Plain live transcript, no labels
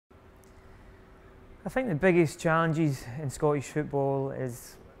I think the biggest challenges in Scottish football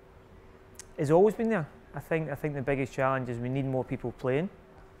is always been there. I think the biggest challenge is we need more people playing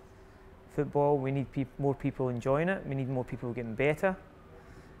football. We need more people enjoying it. We need more people getting better,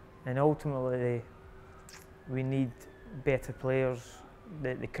 and ultimately, we need better players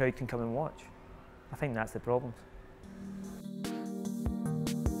that the crowd can come and watch. I think that's the problem.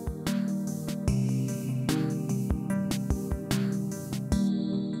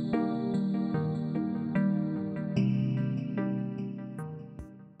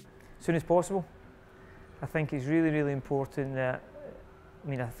 As soon as possible. I think it's really, really important that,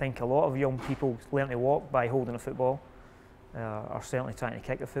 I think a lot of young people learn to walk by holding a football, or certainly trying to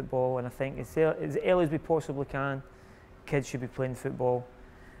kick a football, and I think as early as we possibly can, kids should be playing football.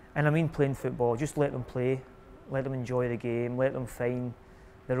 And I mean playing football, just let them play, let them enjoy the game, let them find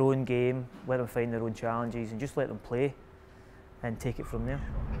their own game, let them find their own challenges, and just let them play and take it from there.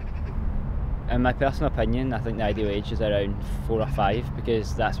 In my personal opinion, I think the ideal age is around 4 or 5,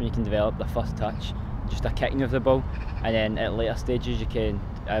 because that's when you can develop the first touch, just a kicking of the ball, and then at later stages you can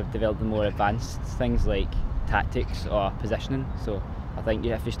develop the more advanced things like tactics or positioning. So I think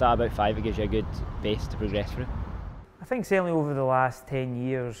if you start about 5, it gives you a good base to progress through. I think certainly over the last 10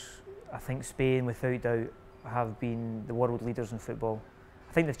 years, I think Spain without doubt have been the world leaders in football.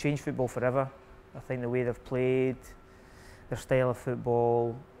 I think they've changed football forever. I think the way they've played, their style of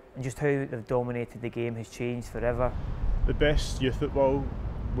football, and just how they've dominated the game has changed forever. The best youth football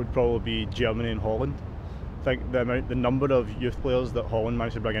would probably be Germany and Holland. I think the number of youth players that Holland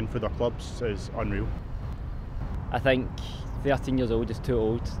managed to bring in for their clubs is unreal. I think 13 years old is too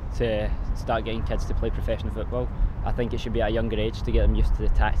old to start getting kids to play professional football. I think it should be at a younger age to get them used to the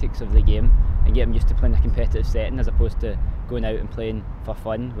tactics of the game and get them used to playing a competitive setting, as opposed to going out and playing for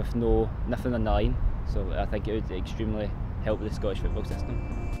fun with nothing on the line. So I think it would extremely help with the Scottish football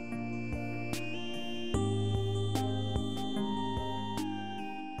system.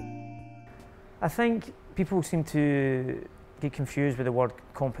 I think people seem to get confused with the word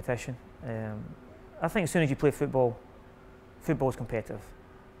competition. I think as soon as you play football, football's competitive.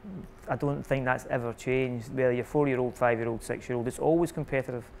 I don't think that's ever changed. Whether you're 4-year-old, 5-year-old, 6-year-old, it's always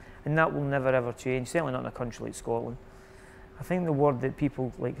competitive, and that will never ever change, certainly not in a country like Scotland. I think the word that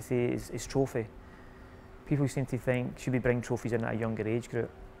people like to say is trophy. People seem to think, should we bring trophies in at a younger age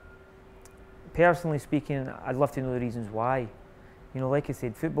group? Personally speaking, I'd love to know the reasons why. Like I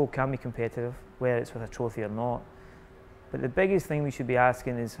said, football can be competitive, whether it's with a trophy or not. But the biggest thing we should be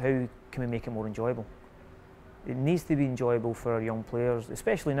asking is, how can we make it more enjoyable? It needs to be enjoyable for our young players,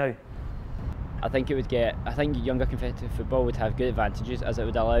 especially now. I think younger competitive football would have good advantages, as it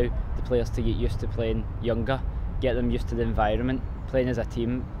would allow the players to get used to playing younger, get them used to the environment, playing as a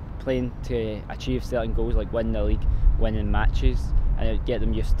team, playing to achieve certain goals like winning the league, winning matches, and it would get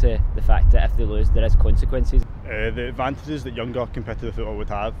them used to the fact that if they lose, there is consequences. The advantages that younger competitive football would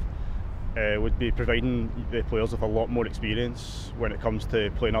have would be providing the players with a lot more experience when it comes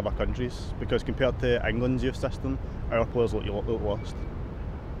to playing other countries, because compared to England's youth system, our players look lost.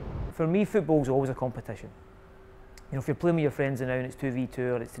 For me, football's always a competition. If you're playing with your friends now and it's 2v2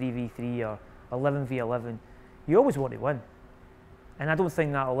 or it's 3v3 or 11v11, you always want to win. And I don't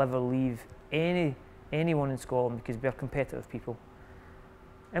think that'll ever leave anyone in Scotland, because we're competitive people.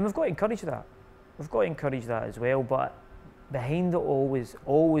 And we've got to encourage that. We've got to encourage that as well, but behind it, always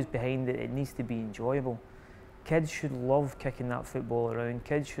behind it, it needs to be enjoyable. Kids should love kicking that football around.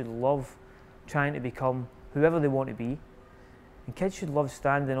 Kids should love trying to become whoever they want to be. And kids should love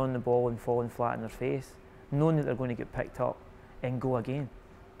standing on the ball and falling flat on their face, knowing that they're going to get picked up and go again.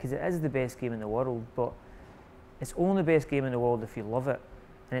 Because it is the best game in the world, but it's only the best game in the world if you love it.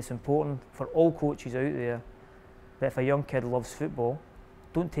 And it's important for all coaches out there that if a young kid loves football,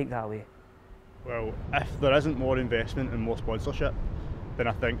 don't take that away. Well, if there isn't more investment and more sponsorship, then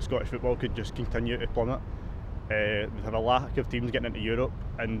I think Scottish football could just continue to plummet. We'd have a lack of teams getting into Europe,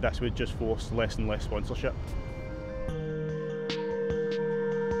 and this would just force less and less sponsorship.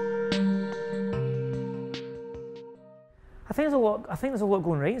 I think there's a lot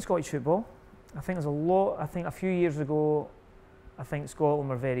going right in Scottish football. I think a few years ago, I think Scotland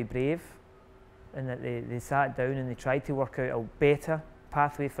were very brave, in that they sat down and they tried to work out a better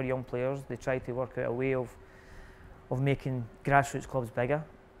pathway for young players. They tried to work out a way of making grassroots clubs bigger,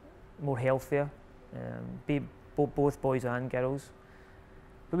 more healthier, both boys and girls.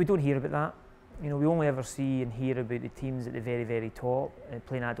 But we don't hear about that. We only ever see and hear about the teams at the very, very top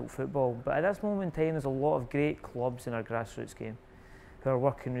playing adult football. But at this moment in time, there's a lot of great clubs in our grassroots game who are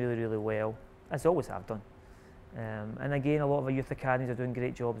working really, really well, as they always have done. And again, a lot of our youth academies are doing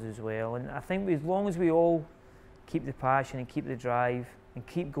great jobs as well. And I think as long as we all keep the passion and keep the drive and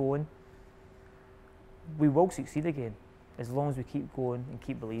keep going, we will succeed again, as long as we keep going and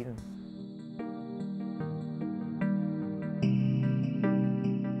keep believing.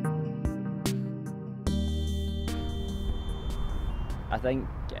 I think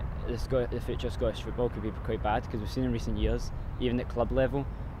the future of Scottish football could be quite bad, because we've seen in recent years, even at club level,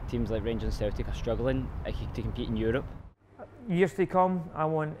 teams like Rangers and Celtic are struggling to compete in Europe. Years to come, I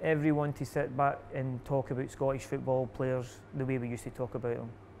want everyone to sit back and talk about Scottish football players the way we used to talk about them.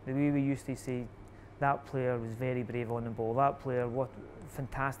 The way we used to say, that player was very brave on the ball, that player, what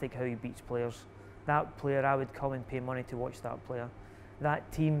fantastic how he beats players, that player, I would come and pay money to watch that player.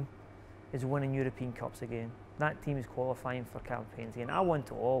 That team is winning European Cups again. That team is qualifying for campaigns again. I want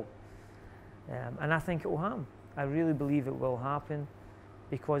it all. And I think it will happen. I really believe it will happen,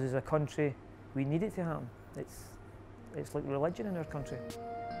 because as a country, we need it to happen. It's like religion in our country.